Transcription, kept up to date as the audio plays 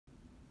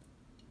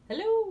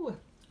Hello!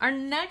 Our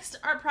next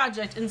art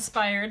project,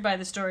 inspired by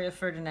the story of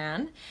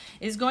Ferdinand,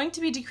 is going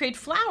to be to create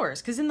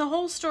flowers, because in the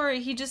whole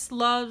story he just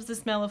loves the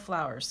smell of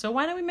flowers. So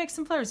why don't we make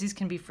some flowers? These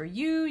can be for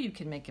you, you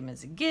can make them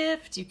as a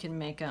gift, you can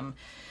make a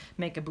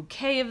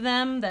bouquet of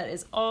them. That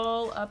is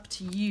all up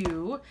to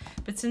you.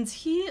 But since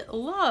he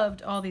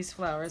loved all these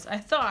flowers, I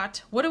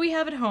thought, what do we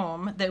have at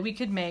home that we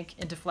could make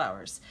into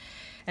flowers?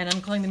 And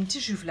I'm calling them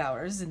tissue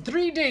flowers in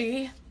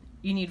 3D.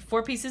 You need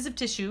 4 pieces of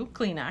tissue,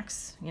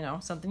 Kleenex, you know,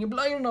 something you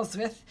blow your nose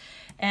with,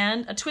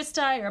 and a twist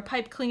tie or a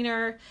pipe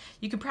cleaner.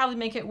 You could probably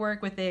make it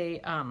work with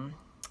a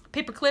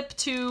paper clip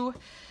too.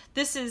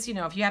 This is, you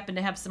know, if you happen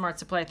to have some art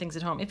supply things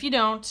at home. If you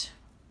don't,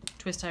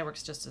 twist tie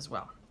works just as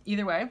well.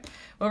 Either way,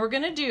 what we're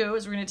gonna do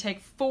is we're gonna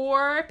take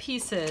 4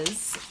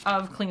 pieces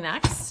of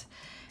Kleenex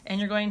and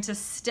you're going to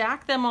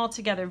stack them all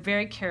together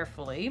very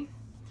carefully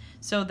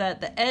so that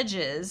the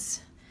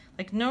edges,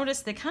 like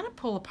notice they kind of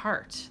pull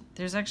apart.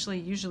 There's actually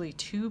usually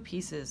 2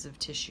 pieces of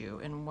tissue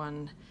in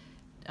one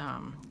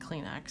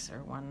Kleenex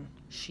or one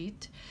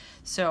sheet.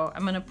 So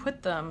I'm gonna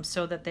put them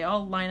so that they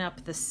all line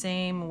up the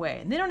same way.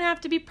 And they don't have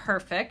to be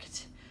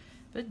perfect,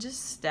 but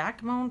just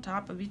stack them on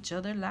top of each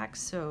other like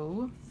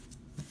so.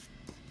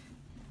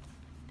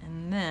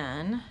 And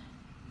then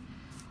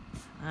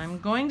I'm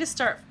going to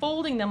start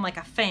folding them like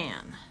a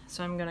fan.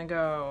 So I'm gonna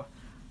go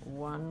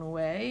one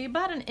way,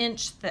 about 1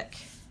 inch thick.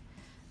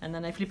 And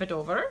then I flip it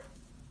over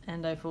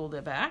and I fold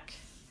it back.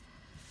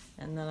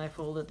 And then I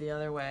fold it the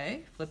other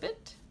way, flip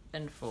it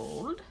and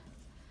fold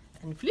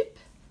and flip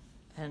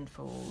and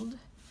fold.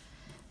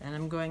 And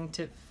I'm going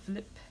to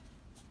flip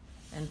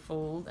and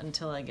fold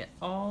until I get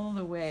all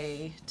the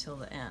way till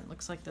the end.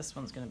 Looks like this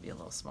one's gonna be a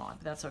little small,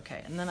 but that's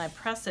okay. And then I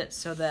press it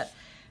so that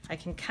I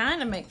can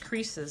kind of make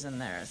creases in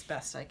there as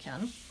best I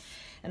can.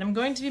 And I'm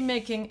going to be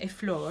making a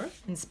flor,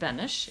 in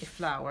Spanish, a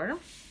flower.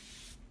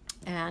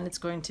 And it's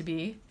going to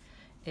be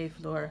a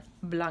flor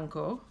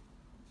blanco,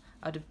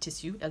 out of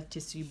tissue, el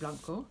tissue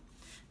blanco,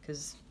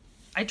 because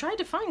I tried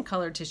to find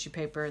colored tissue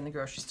paper in the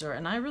grocery store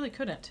and I really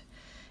couldn't.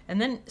 And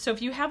then, so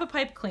if you have a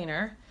pipe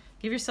cleaner,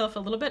 give yourself a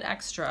little bit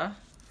extra,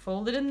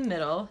 fold it in the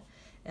middle,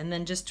 and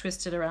then just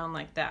twist it around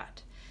like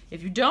that.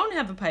 If you don't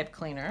have a pipe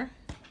cleaner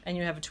and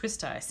you have a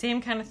twist tie,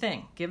 same kind of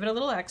thing. Give it a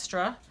little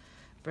extra,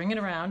 bring it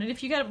around, and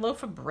if you got a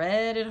loaf of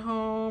bread at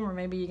home, or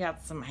maybe you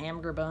got some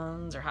hamburger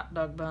buns or hot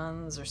dog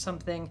buns or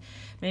something,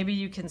 maybe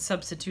you can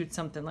substitute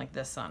something like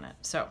this on it.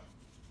 So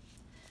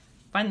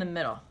find the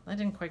middle. I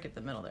didn't quite get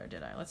the middle there,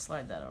 did I? Let's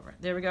slide that over.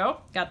 There we go.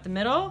 Got the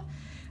middle.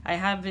 I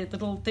have a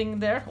little thing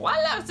there.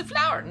 Voila, it's a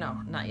flower. No,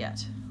 not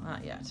yet.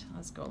 Not yet.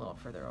 Let's go a little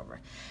further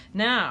over.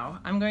 Now,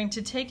 I'm going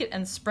to take it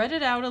and spread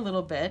it out a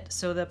little bit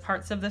so the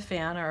parts of the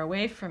fan are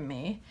away from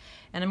me.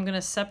 And I'm going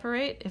to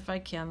separate, if I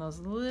can, those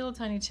little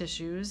tiny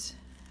tissues.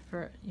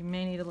 You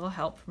may need a little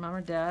help from mom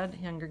or dad,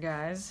 younger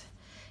guys.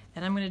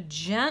 And I'm going to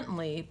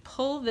gently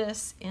pull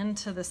this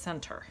into the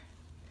center,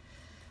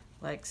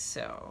 like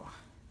so.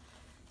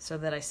 So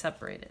that I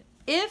separate it.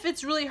 If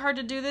it's really hard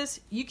to do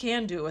this, you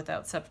can do it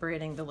without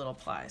separating the little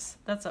plies.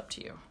 That's up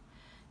to you.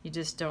 You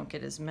just don't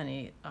get as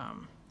many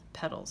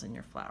petals in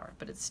your flower,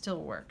 but it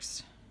still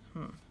works.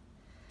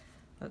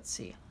 Let's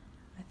see.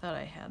 I thought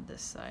I had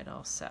this side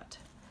all set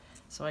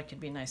so I could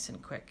be nice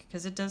and quick,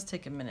 because it does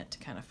take a minute to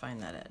kind of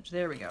find that edge.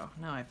 There we go.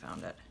 Now I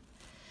found it.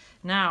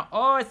 Now,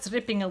 oh, it's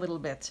ripping a little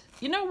bit.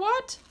 You know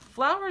what?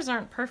 Flowers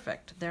aren't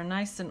perfect. They're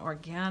nice and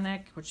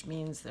organic, which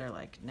means they're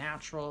like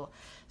natural.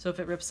 So if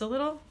it rips a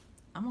little,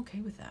 I'm okay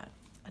with that.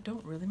 I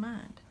don't really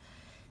mind.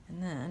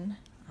 And then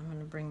I'm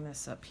gonna bring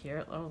this up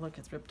here. Oh, look,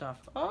 it's ripped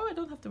off. Oh, I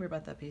don't have to worry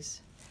about that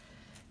piece.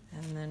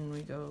 And then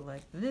we go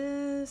like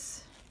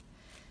this.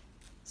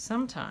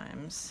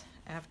 Sometimes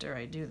after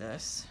I do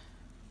this,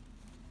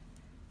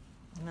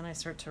 and then I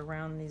start to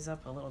round these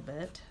up a little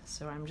bit.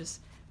 So I'm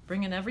just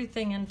bringing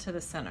everything into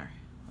the center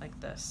like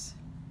this.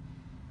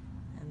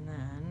 And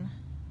then,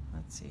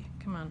 let's see,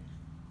 come on,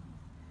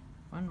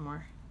 one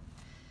more.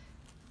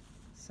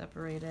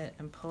 Separate it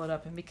and pull it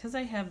up. And because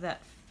I have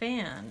that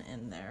fan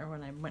in there,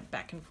 when I went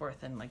back and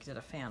forth and like did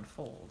a fan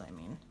fold, I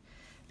mean,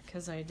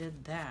 because I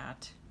did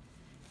that,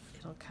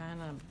 it'll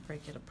kind of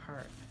break it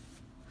apart.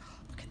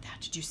 Look at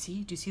that, did you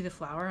see? Do you see the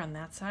flower on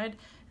that side?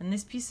 And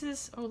these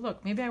pieces, oh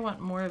look, maybe I want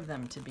more of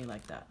them to be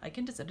like that. I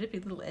can just rip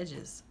little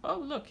edges. Oh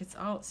look, it's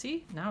all,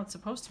 see? Now it's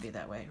supposed to be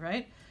that way,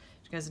 right?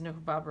 You guys know who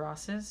Bob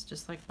Ross is?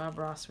 Just like Bob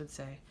Ross would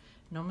say,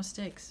 no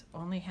mistakes,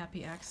 only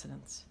happy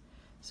accidents.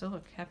 So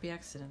look, happy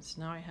accidents.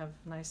 Now I have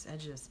nice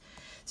edges.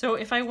 So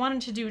if I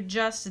wanted to do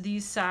just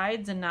these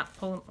sides and not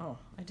pull them, oh,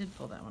 I did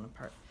pull that one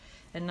apart,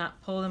 and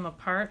not pull them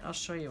apart, I'll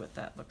show you what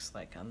that looks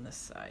like on this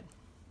side.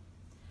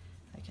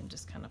 I can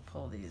just kind of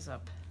pull these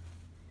up,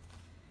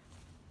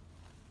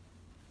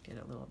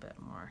 get a little bit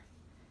more.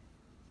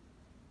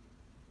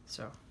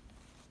 So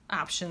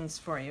options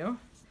for you.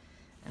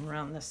 And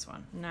round this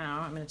one. Now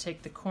I'm going to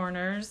take the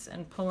corners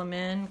and pull them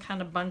in,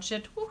 kind of bunch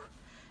it. Woo.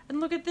 And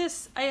look at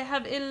this. I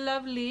have a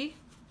lovely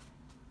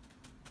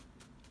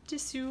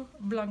tissue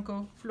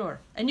blanco flor.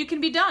 And you can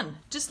be done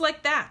just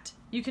like that.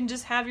 You can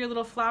just have your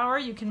little flower.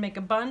 You can make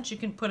a bunch. You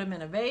can put them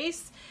in a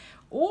vase.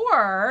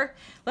 Or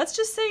let's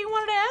just say you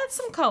wanted to add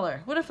some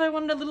color. What if I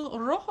wanted a little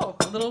rojo,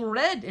 a little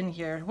red in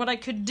here? What I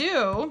could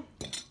do,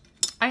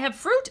 I have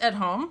fruit at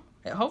home,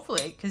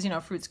 hopefully, because you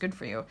know fruit's good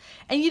for you.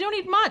 And you don't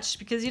need much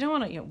because you don't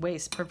want to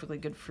waste perfectly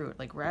good fruit.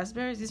 Like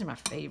raspberries, these are my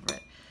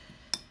favorite.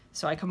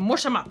 So I can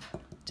mush them up.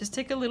 Just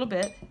take a little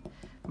bit,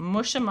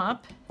 mush them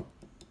up.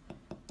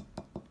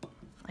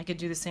 I could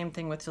do the same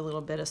thing with a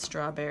little bit of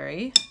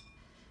strawberry.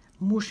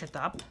 Mush it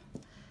up.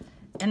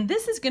 And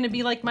this is going to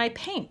be like my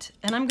paint.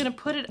 And I'm going to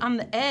put it on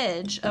the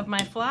edge of my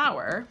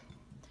flower.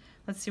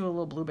 Let's see what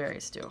little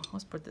blueberries do.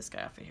 Let's put this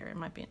guy off of here. It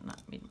might be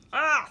not me.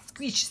 Ah,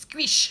 squish,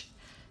 squish.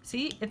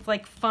 See, it's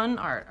like fun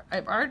art.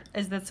 Art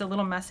is that's a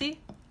little messy,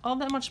 all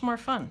that much more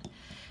fun.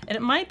 And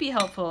it might be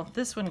helpful.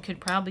 This one could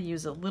probably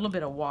use a little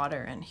bit of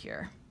water in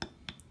here.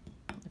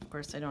 Of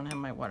course, I don't have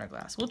my water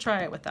glass. We'll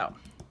try it without.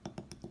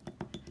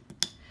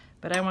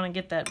 But I want to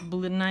get that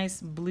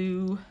nice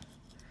blue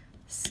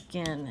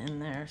skin in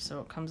there so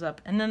it comes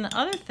up. And then the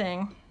other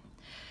thing,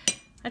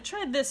 I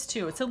tried this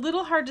too. It's a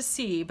little hard to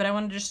see, but I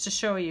wanted just to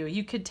show you.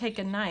 You could take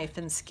a knife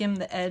and skim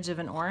the edge of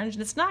an orange.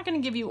 And it's not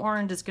going to give you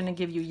orange, it's going to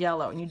give you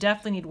yellow. And you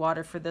definitely need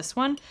water for this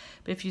one.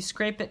 But if you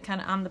scrape it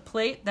kind of on the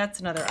plate, that's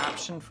another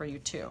option for you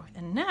too.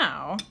 And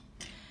now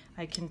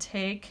I can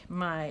take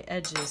my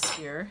edges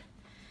here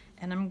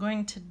and I'm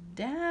going to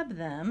dab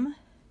them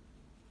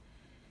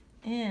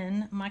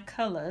in my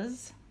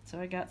colors. So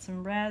I got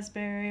some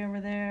raspberry over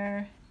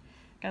there.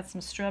 Got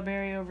some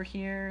strawberry over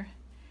here.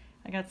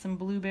 I got some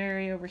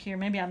blueberry over here.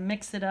 Maybe I'll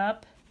mix it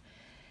up.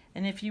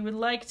 And if you would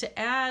like to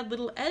add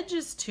little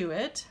edges to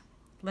it,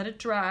 let it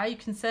dry. You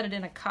can set it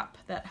in a cup.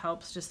 That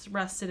helps. Just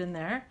rest it in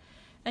there.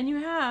 And you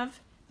have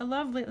a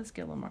lovely, let's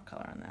get a little more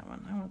color on that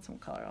one. I want some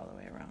color all the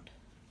way around.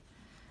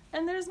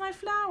 And there's my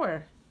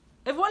flower.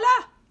 Et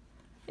voila!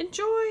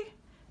 Enjoy!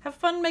 Have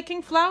fun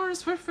making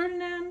flowers for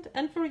Ferdinand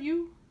and for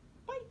you.